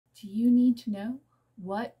Do you need to know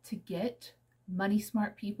what to get money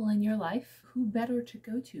smart people in your life? Who better to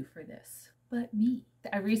go to for this but me?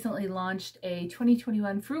 I recently launched a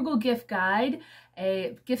 2021 Frugal Gift Guide,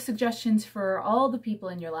 a gift suggestions for all the people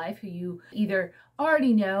in your life who you either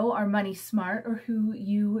already know are money smart or who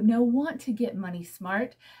you know want to get money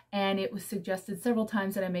smart. And it was suggested several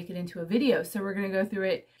times that I make it into a video. So we're going to go through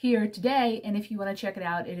it here today. And if you want to check it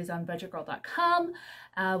out, it is on budgetgirl.com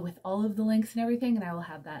with all of the links and everything. And I will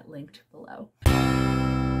have that linked below.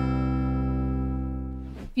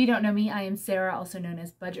 If you don't know me, I am Sarah, also known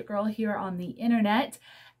as Budget Girl here on the internet,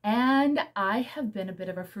 and I have been a bit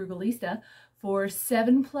of a frugalista for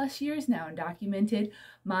 7+ years now and documented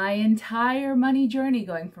my entire money journey,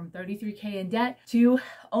 going from 33K in debt to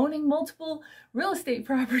owning multiple real estate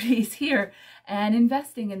properties here and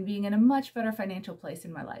investing and being in a much better financial place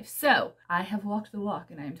in my life. So I have walked the walk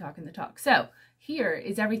and I am talking the talk. So here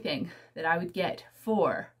is everything that I would get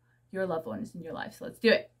for your loved ones in your life. So let's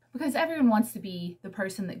do it. Because everyone wants to be the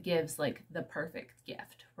person that gives like the perfect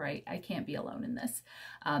gift, right? I can't be alone in this.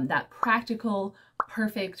 That practical,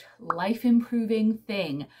 perfect, life-improving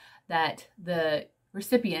thing that the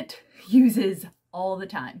recipient uses all the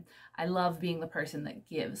time. I love being the person that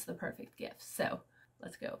gives the perfect gift. So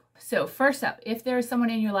let's go. So first up, if there is someone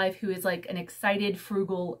in your life who is like an excited,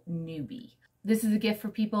 frugal newbie, this is a gift for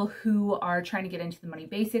people who are trying to get into the money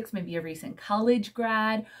basics, maybe a recent college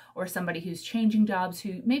grad or somebody who's changing jobs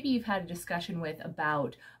who maybe you've had a discussion with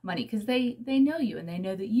about money because they know you and they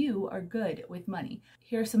know that you are good with money.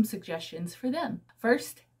 Here are some suggestions for them.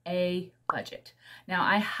 First, a budget. Now,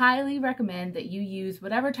 I highly recommend that you use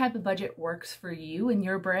whatever type of budget works for you in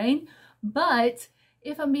your brain, but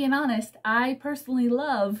if I'm being honest, I personally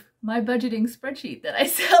love my budgeting spreadsheet that I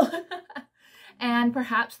sell. And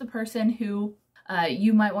perhaps the person who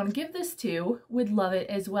you might want to give this to would love it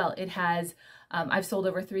as well. It has, I've sold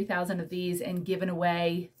over 3,000 of these and given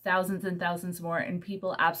away thousands and thousands more, and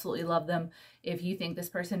people absolutely love them. If you think this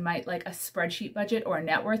person might like a spreadsheet budget or a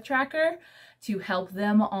net worth tracker to help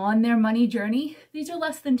them on their money journey, these are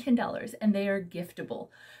less than $10 and they are giftable.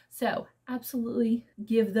 So absolutely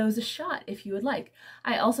give those a shot if you would like.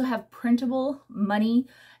 I also have printable money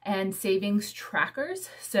and savings trackers.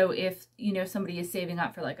 So if you know somebody is saving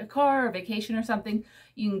up for like a car or vacation or something,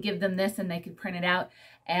 you can give them this and they can print it out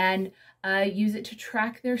and use it to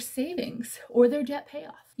track their savings or their debt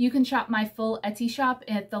payoff. You can shop my full Etsy shop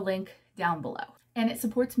at the link down below, and it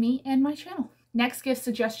supports me and my channel. Next gift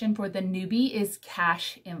suggestion for the newbie is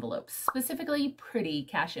cash envelopes, specifically pretty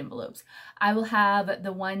cash envelopes. I will have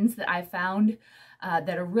the ones that I found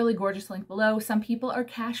that are really gorgeous linked below. Some people are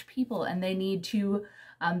cash people and they need to,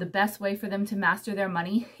 the best way for them to master their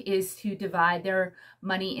money is to divide their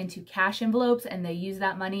money into cash envelopes, and they use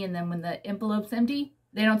that money, and then when the envelope's empty,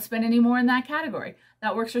 they don't spend any more in that category.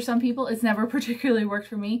 That works for some people. It's never particularly worked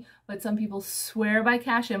for me, but some people swear by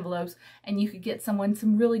cash envelopes, and you could get someone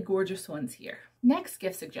some really gorgeous ones here. Next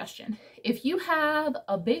gift suggestion. If you have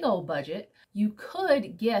a big old budget, you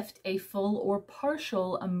could gift a full or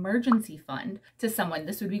partial emergency fund to someone.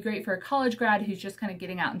 This would be great for a college grad who's just kind of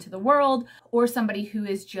getting out into the world, or somebody who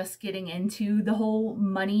is just getting into the whole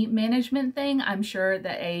money management thing. I'm sure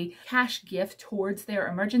that a cash gift towards their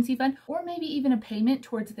emergency fund, or maybe even a payment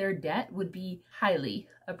towards their debt, would be highly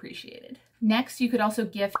appreciated. Next, you could also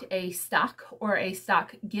gift a stock or a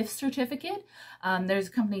stock gift certificate. There's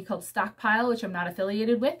a company called Stockpile, which I'm not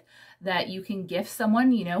affiliated with, that you can gift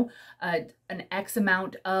someone, you know, an X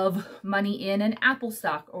amount of money in an Apple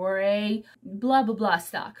stock or a blah, blah, blah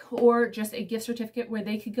stock, or just a gift certificate where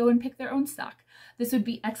they could go and pick their own stock. This would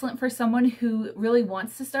be excellent for someone who really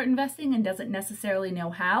wants to start investing and doesn't necessarily know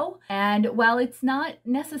how. And while it's not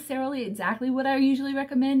necessarily exactly what I usually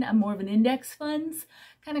recommend, I'm more of an index funds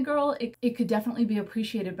kind of girl, it could definitely be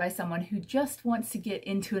appreciated by someone who just wants to get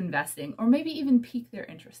into investing or maybe even pique their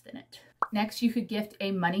interest in it. Next, you could gift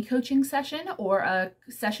a money coaching session or a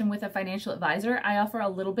session with a financial advisor. I offer a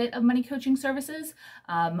little bit of money coaching services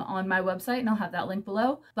on my website, and I'll have that link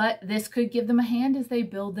below, but this could give them a hand as they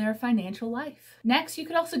build their financial life. Next, you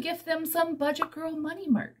could also gift them some Budget Girl money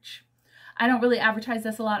merch. I don't really advertise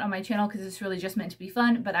this a lot on my channel because it's really just meant to be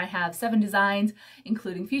fun, but I have 7 designs,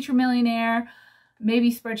 including Future Millionaire,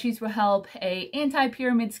 maybe spreadsheets will help, a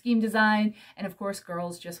anti-pyramid scheme design, and of course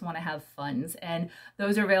girls just want to have funds, and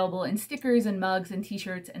those are available in stickers and mugs and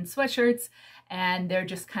t-shirts and sweatshirts, and they're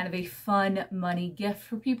just kind of a fun money gift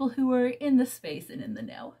for people who are in the space and in the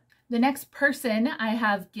know. The next person I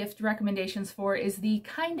have gift recommendations for is the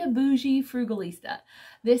Kinda Bougie Frugalista.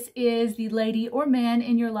 This is the lady or man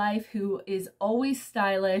in your life who is always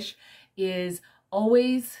stylish, is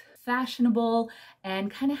always fashionable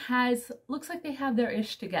and kind of looks like they have their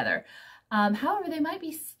ish together. However, they might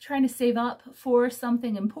be trying to save up for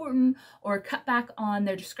something important or cut back on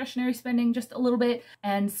their discretionary spending just a little bit,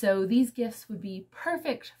 and so these gifts would be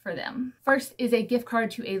perfect for them. First is a gift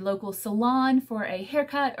card to a local salon for a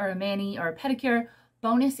haircut or a mani or a pedicure.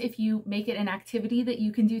 Bonus if you make it an activity that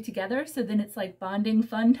you can do together, so then it's like bonding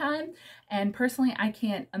fun time. And personally, I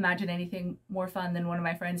can't imagine anything more fun than one of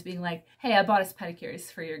my friends being like, hey, I bought us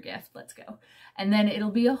pedicures for your gift, let's go. And then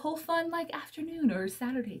it'll be a whole fun like afternoon or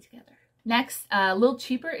Saturday together. Next, a little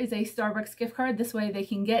cheaper is a Starbucks gift card. This way they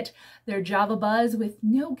can get their Java Buzz with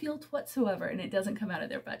no guilt whatsoever, and it doesn't come out of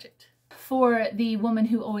their budget. For the woman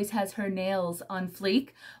who always has her nails on fleek,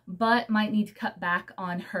 but might need to cut back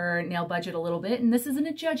on her nail budget a little bit, and this isn't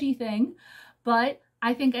a judgy thing, but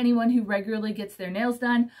I think anyone who regularly gets their nails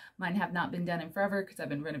done, mine have not been done in forever because I've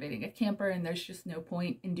been renovating a camper, and there's just no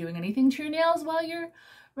point in doing anything to your nails while you're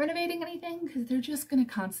renovating anything because they're just going to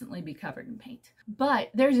constantly be covered in paint.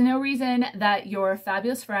 But there's no reason that your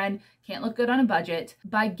fabulous friend can't look good on a budget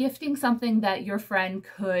by gifting something that your friend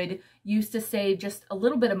could use to save just a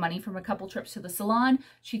little bit of money from a couple trips to the salon.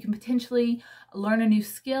 She can potentially learn a new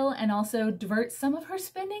skill and also divert some of her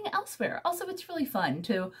spending elsewhere. Also, it's really fun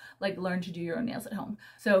to like learn to do your own nails at home.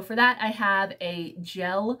 So for that, I have a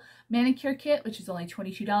gel manicure kit, which is only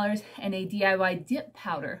 $22, and a DIY dip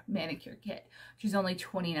powder manicure kit, which is only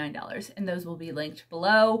 $29, and those will be linked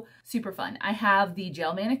below. Super fun. I have the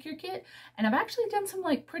gel manicure kit, and I've actually done some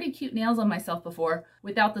like pretty cute nails on myself before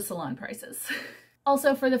without the salon prices.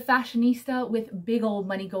 Also, for the fashionista with big old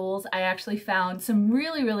money goals, I actually found some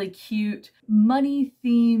really, really cute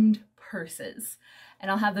money-themed purses.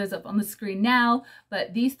 And I'll have those up on the screen now,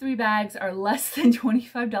 but these 3 bags are less than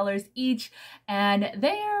 $25 each, and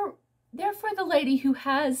they're for the lady who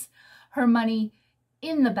has her money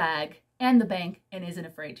in the bag and the bank and isn't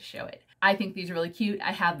afraid to show it. I think these are really cute.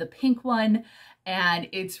 I have the pink one, and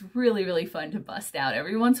it's really, really fun to bust out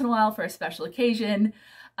every once in a while for a special occasion.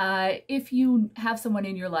 If you have someone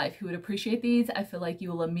in your life who would appreciate these, I feel like you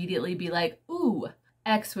will immediately be like, ooh,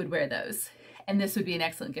 X would wear those. And this would be an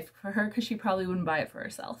excellent gift for her because she probably wouldn't buy it for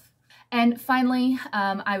herself. And finally,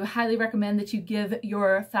 I would highly recommend that you give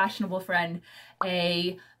your fashionable friend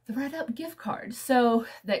a ThredUp gift card so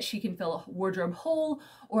that she can fill a wardrobe hole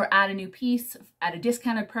or add a new piece at a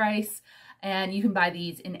discounted price. And you can buy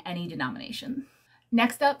these in any denomination.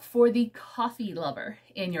 Next up, for the coffee lover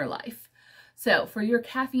in your life. So for your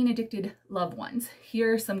caffeine addicted loved ones,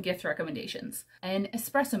 here are some gift recommendations. An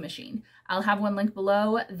espresso machine. I'll have one linked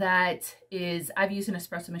below that I've used an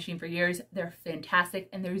espresso machine for years. They're fantastic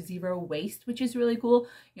and they're zero waste, which is really cool.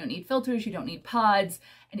 You don't need filters, you don't need pods,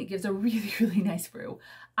 and it gives a really, really nice brew.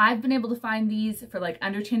 I've been able to find these for like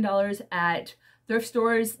under $10 at thrift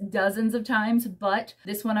stores dozens of times, but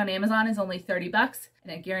this one on Amazon is only 30 bucks,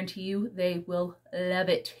 and I guarantee you they will love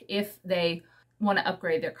it if they want to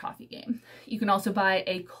upgrade their coffee game. You can also buy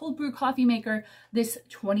a cold brew coffee maker. This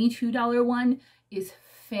 $22 one is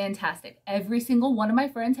fantastic. Every single one of my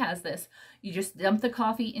friends has this. You just dump the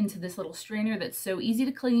coffee into this little strainer that's so easy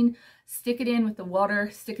to clean, stick it in with the water,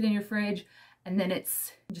 stick it in your fridge, and then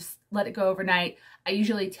just let it go overnight. I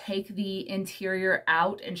usually take the interior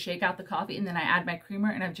out and shake out the coffee, and then I add my creamer,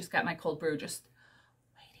 and I've just got my cold brew just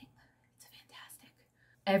waiting. It's fantastic.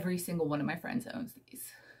 Every single one of my friends owns these.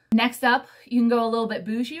 Next up, you can go a little bit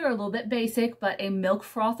bougie or a little bit basic, but a milk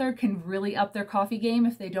frother can really up their coffee game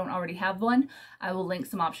if they don't already have one. I will link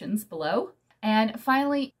some options below. And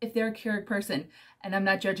finally, if they're a Keurig person, and I'm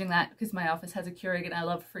not judging that because my office has a Keurig and I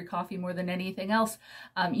love free coffee more than anything else,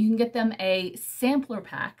 you can get them a sampler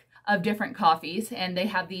pack of different coffees, and they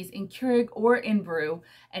have these in Keurig or in brew,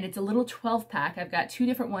 and it's a little 12 pack. I've got 2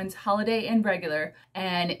 different ones, holiday and regular,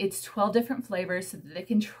 and it's 12 different flavors so that they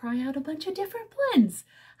can try out a bunch of different blends.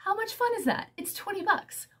 How much fun is that? It's 20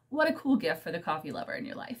 bucks. What a cool gift for the coffee lover in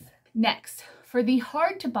your life. Next, for the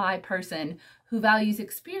hard to buy person who values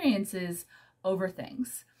experiences over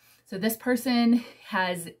things. So this person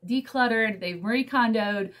has decluttered, they've Marie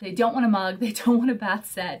Kondoed, they don't want a mug, they don't want a bath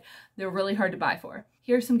set. They're really hard to buy for.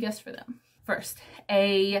 Here are some gifts for them. First,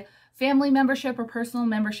 a family membership or personal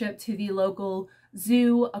membership to the local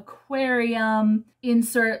zoo, aquarium,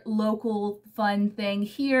 insert local fun thing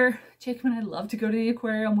here. Jacob and I love to go to the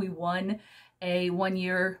aquarium. We won a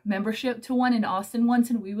 1-year membership to one in Austin once,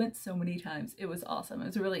 and we went so many times. It was awesome. It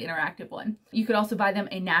was a really interactive one. You could also buy them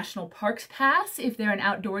a national parks pass if they're an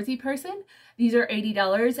outdoorsy person. These are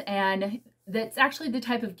 $80, and that's actually the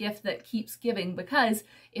type of gift that keeps giving, because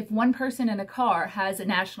if one person in a car has a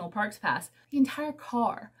national parks pass, the entire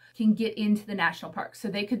car can get into the national park. So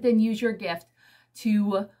they could then use your gift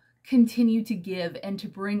to continue to give and to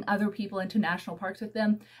bring other people into national parks with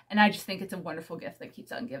them. And I just think it's a wonderful gift that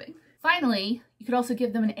keeps on giving. Finally, you could also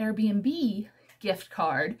give them an Airbnb gift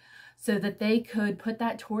card so that they could put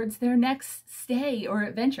that towards their next stay or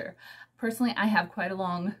adventure. Personally, I have quite a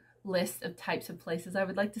long list of types of places I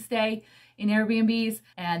would like to stay in Airbnbs,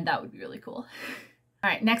 and that would be really cool. All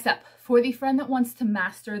right, next up, for the friend that wants to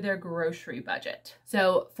master their grocery budget.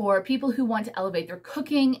 So for people who want to elevate their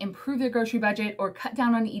cooking, improve their grocery budget, or cut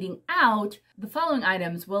down on eating out, the following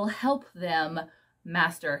items will help them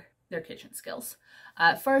master their kitchen skills.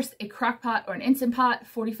 First, a crock pot or an Instant Pot,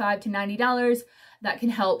 $45 to $90. That can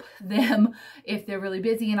help them if they're really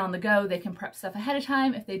busy and on the go. They can prep stuff ahead of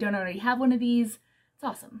time. If they don't already have one of these, it's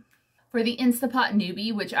awesome. For the Instant Pot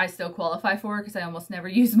newbie, which I still qualify for because I almost never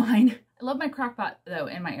use mine. I love my crock pot though,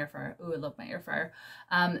 and my air fryer. Ooh, I love my air fryer.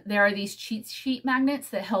 There are these cheat sheet magnets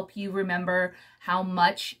that help you remember how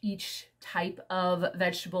much each type of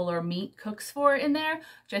vegetable or meat cooks for in there,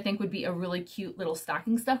 which I think would be a really cute little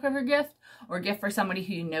stocking stuffer gift, or a gift for somebody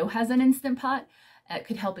who you know has an Instant Pot. It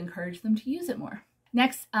could help encourage them to use it more.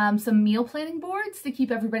 Next, some meal planning boards to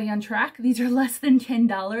keep everybody on track. These are less than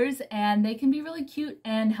 $10 and they can be really cute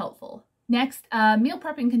and helpful. Next, meal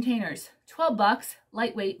prepping containers, 12 bucks,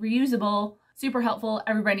 lightweight, reusable, super helpful.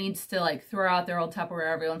 Everybody needs to like throw out their old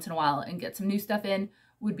Tupperware every once in a while and get some new stuff in,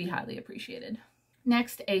 would be highly appreciated.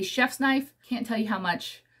 Next, a chef's knife. Can't tell you how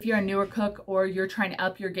much, if you're a newer cook or you're trying to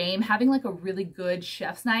up your game, having like a really good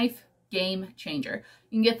chef's knife, game changer.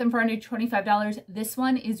 You can get them for under $25. This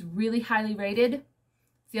one is really highly rated.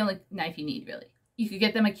 It's the only knife you need, really. You could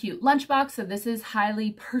get them a cute lunchbox, so this is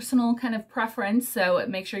highly personal kind of preference, so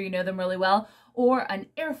make sure you know them really well, or an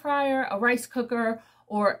air fryer, a rice cooker,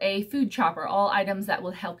 or a food chopper, all items that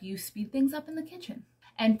will help you speed things up in the kitchen.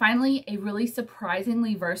 And finally, a really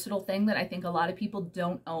surprisingly versatile thing that I think a lot of people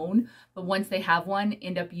don't own, but once they have one,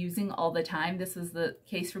 end up using all the time, this is the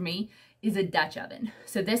case for me, is a Dutch oven.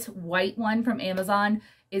 So this white one from Amazon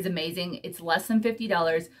is amazing. It's less than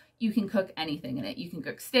 $50. You can cook anything in it. You can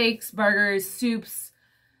cook steaks, burgers, soups.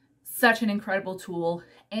 Such an incredible tool,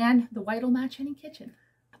 and the white will match any kitchen.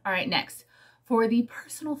 All right, next, for the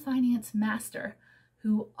personal finance master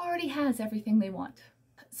who already has everything they want.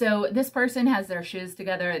 So this person has their shiz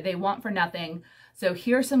together. They want for nothing. So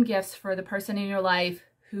here are some gifts for the person in your life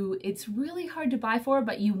who it's really hard to buy for,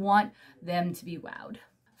 but you want them to be wowed.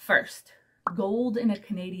 First, gold in a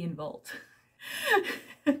Canadian vault.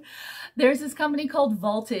 There's this company called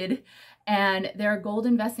Vaulted, and they're a gold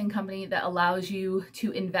investing company that allows you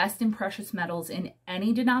to invest in precious metals in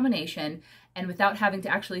any denomination and without having to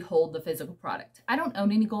actually hold the physical product. I don't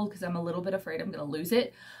own any gold because I'm a little bit afraid I'm going to lose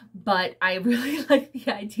it, but I really like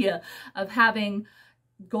the idea of having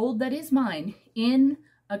gold that is mine in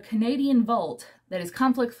a Canadian vault that is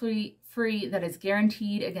conflict-free, that is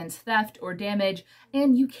guaranteed against theft or damage,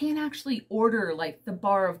 and you can actually order like the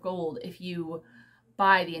bar of gold if you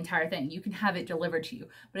buy the entire thing. You can have it delivered to you.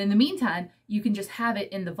 But in the meantime, you can just have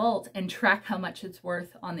it in the vault and track how much it's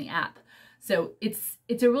worth on the app. So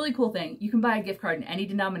it's a really cool thing. You can buy a gift card in any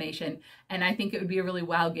denomination, and I think it would be a really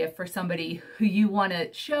wow gift for somebody who you want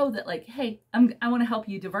to show that like, hey, I want to help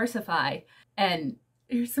you diversify, and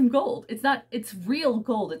here's some gold. It's real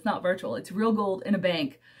gold. It's not virtual. It's real gold in a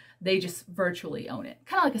bank. They just virtually own it.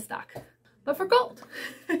 Kind of like a stock, but for gold.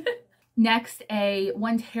 Next, a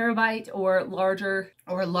 1 terabyte or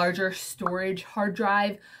larger storage hard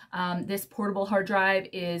drive. This portable hard drive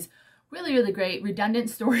is really, really great. Redundant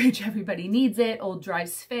storage, everybody needs it. Old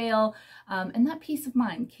drives fail. And that peace of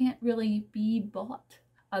mind can't really be bought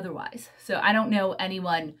otherwise. So I don't know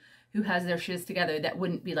anyone who has their shiz together that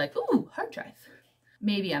wouldn't be like, ooh, hard drive.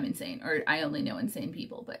 Maybe I'm insane, or I only know insane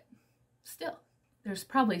people, but still, there's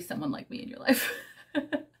probably someone like me in your life.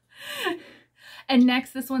 And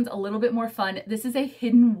next, this one's a little bit more fun. This is a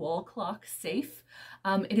hidden wall clock safe.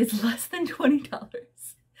 It is less than $20.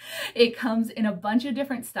 It comes in a bunch of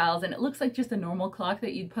different styles, and it looks like just a normal clock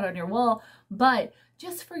that you'd put on your wall, but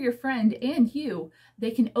just for your friend and you,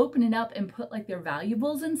 they can open it up and put like their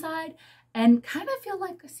valuables inside and kind of feel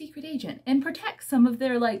like a secret agent and protect some of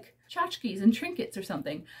their like tchotchkes and trinkets or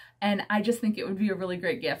something. And I just think it would be a really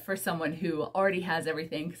great gift for someone who already has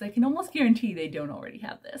everything, because I can almost guarantee they don't already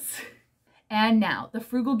have this. And now, the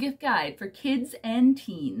Frugal Gift Guide for kids and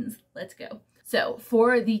teens. Let's go. So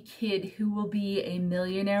for the kid who will be a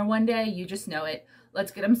millionaire one day, you just know it.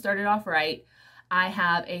 Let's get them started off right. I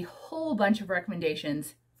have a whole bunch of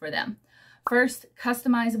recommendations for them. First,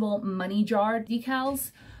 customizable money jar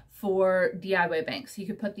decals for DIY banks. So you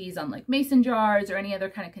could put these on like mason jars or any other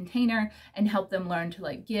kind of container and help them learn to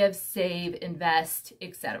like give, save, invest,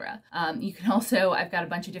 etc. You can also, I've got a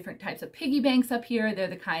bunch of different types of piggy banks up here. They're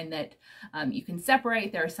the kind that you can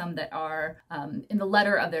separate. There are some that are in the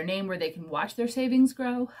letter of their name where they can watch their savings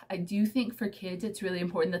grow. I do think for kids it's really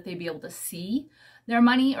important that they be able to see their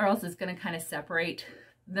money, or else it's going to kind of separate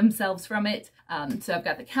themselves from it. So I've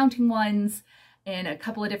got the counting ones in a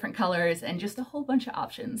couple of different colors and just a whole bunch of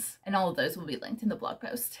options, and all of those will be linked in the blog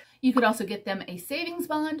post. You could also get them a savings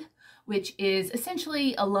bond, which is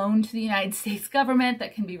essentially a loan to the United States government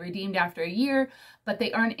that can be redeemed after a year, but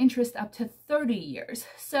they earn interest up to 30 years.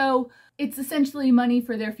 So it's essentially money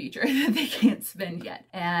for their future that they can't spend yet.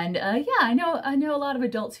 And yeah, I know a lot of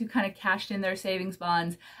adults who kind of cashed in their savings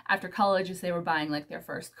bonds after college as they were buying like their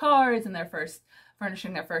first cars and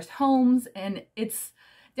furnishing their first homes, and it's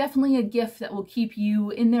definitely a gift that will keep you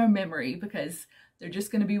in their memory because they're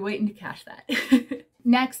just going to be waiting to cash that.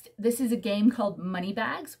 Next, this is a game called Money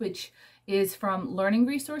Bags, which is from Learning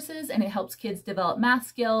Resources, and it helps kids develop math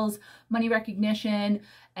skills, money recognition,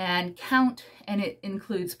 and count, and it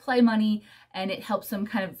includes play money, and it helps them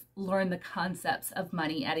kind of learn the concepts of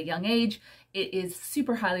money at a young age. It is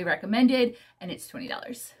super highly recommended, and it's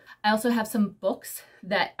 $20. I also have some books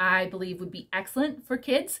that I believe would be excellent for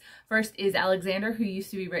kids. First is Alexander, Who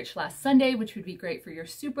Used to Be Rich Last Sunday, which would be great for your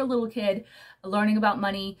super little kid learning about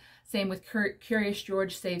money. Same with Curious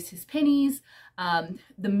George Saves His Pennies.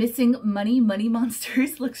 The Missing Money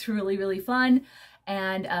Monsters looks really, really fun.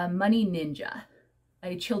 And Money Ninja,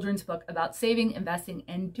 a children's book about saving, investing,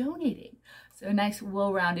 and donating. So a nice,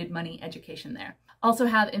 well-rounded money education there. Also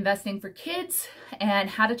have Investing for Kids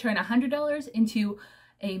and How to Turn $100 into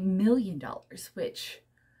 $1 million, which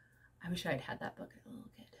I wish I had that book as a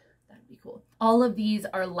little kid. That'd be cool. All of these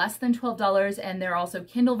are less than $12, and there are also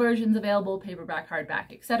Kindle versions available, paperback,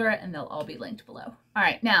 hardback, etc., and they'll all be linked below. All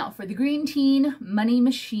right, now for the Green Teen Money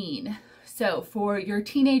Machine. So for your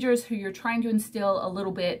teenagers who you're trying to instill a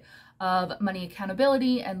little bit of money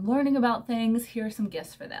accountability and learning about things, here are some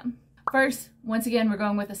gifts for them. First, once again, we're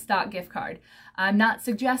going with a stock gift card. I'm not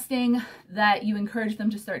suggesting that you encourage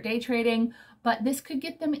them to start day trading, but this could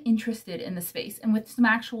get them interested in the space and with some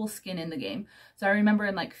actual skin in the game. So I remember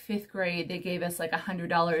in like 5th grade, they gave us like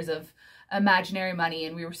 $100 of imaginary money,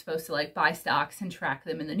 and we were supposed to like buy stocks and track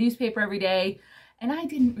them in the newspaper every day. And I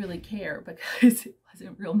didn't really care because it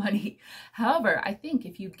wasn't real money. However, I think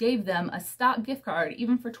if you gave them a stock gift card,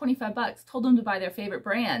 even for 25 bucks, told them to buy their favorite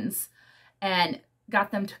brands and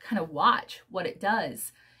got them to kind of watch what it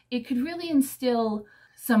does, it could really instill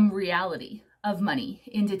some reality of money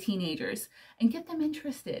into teenagers and get them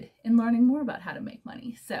interested in learning more about how to make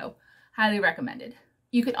money. So highly recommended.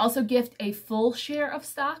 You could also gift a full share of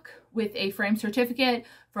stock with a frame certificate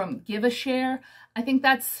from Give a Share. I think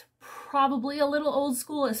that's probably a little old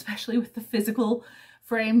school, especially with the physical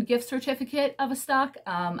framed gift certificate of a stock.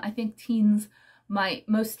 I think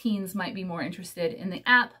most teens might be more interested in the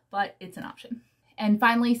app, but it's an option. And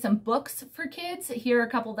finally, some books for kids. Here are a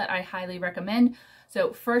couple that I highly recommend.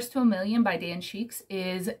 So First to a Million by Dan Sheeks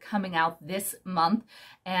is coming out this month,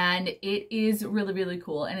 and it is really, really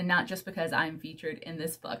cool. And not just because I'm featured in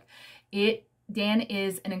this book. Dan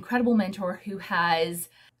is an incredible mentor who has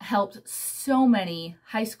helped so many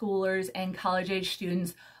high schoolers and college-age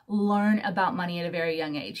students learn about money at a very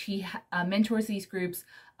young age. He mentors these groups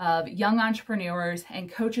of young entrepreneurs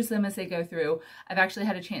and coaches them as they go through. I've actually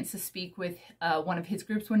had a chance to speak with one of his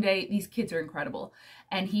groups one day. These kids are incredible.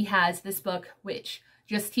 And he has this book which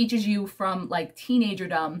just teaches you from like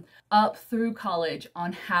teenagerdom up through college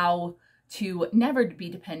on how to never be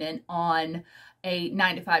dependent on a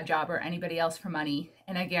 9-to-5 job or anybody else for money.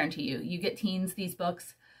 And I guarantee you, you get teens these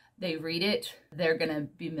books, they read it, they're gonna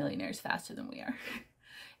be millionaires faster than we are.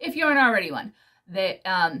 If you aren't already one. They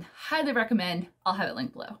highly recommend. I'll have it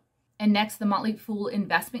linked below. And next, the Motley Fool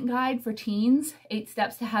Investment Guide for Teens, 8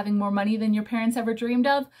 Steps to Having More Money Than Your Parents Ever Dreamed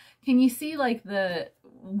Of. Can you see like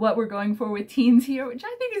what we're going for with teens here, which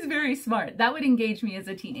I think is very smart. That would engage me as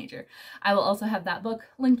a teenager. I will also have that book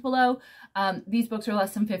linked below. These books are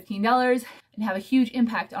less than $15 and have a huge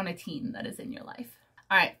impact on a teen that is in your life.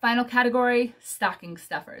 All right, final category, stocking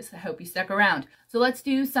stuffers. I hope you stuck around. So let's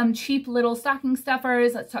do some cheap little stocking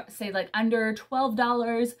stuffers. Let's say like under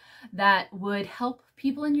 $12 that would help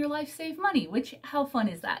people in your life save money, which, how fun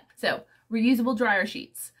is that? So reusable dryer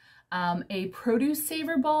sheets, a produce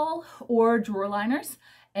saver ball or drawer liners,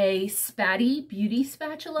 a Spatty beauty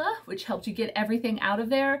spatula, which helps you get everything out of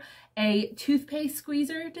there, a toothpaste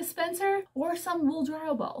squeezer dispenser, or some wool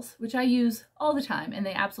dryer balls, which I use all the time, and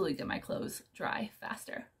they absolutely get my clothes dry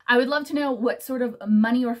faster. I would love to know what sort of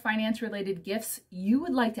money or finance related gifts you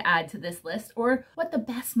would like to add to this list, or what the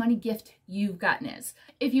best money gift you've gotten is.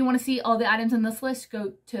 If you want to see all the items on this list,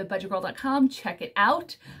 go to budgetgirl.com, check it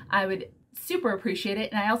out. I would super appreciate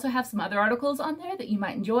it. And I also have some other articles on there that you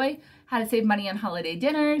might enjoy. How to save money on holiday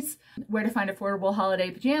dinners, where to find affordable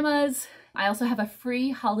holiday pajamas. I also have a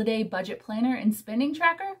free holiday budget planner and spending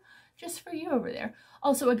tracker just for you over there.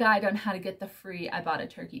 Also a guide on how to get the free I bought a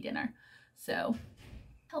turkey dinner. So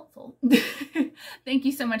helpful. Thank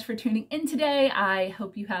you so much for tuning in today. I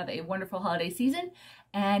hope you have a wonderful holiday season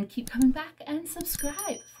and keep coming back and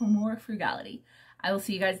subscribe for more frugality. I will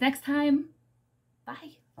see you guys next time.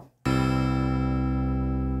 Bye.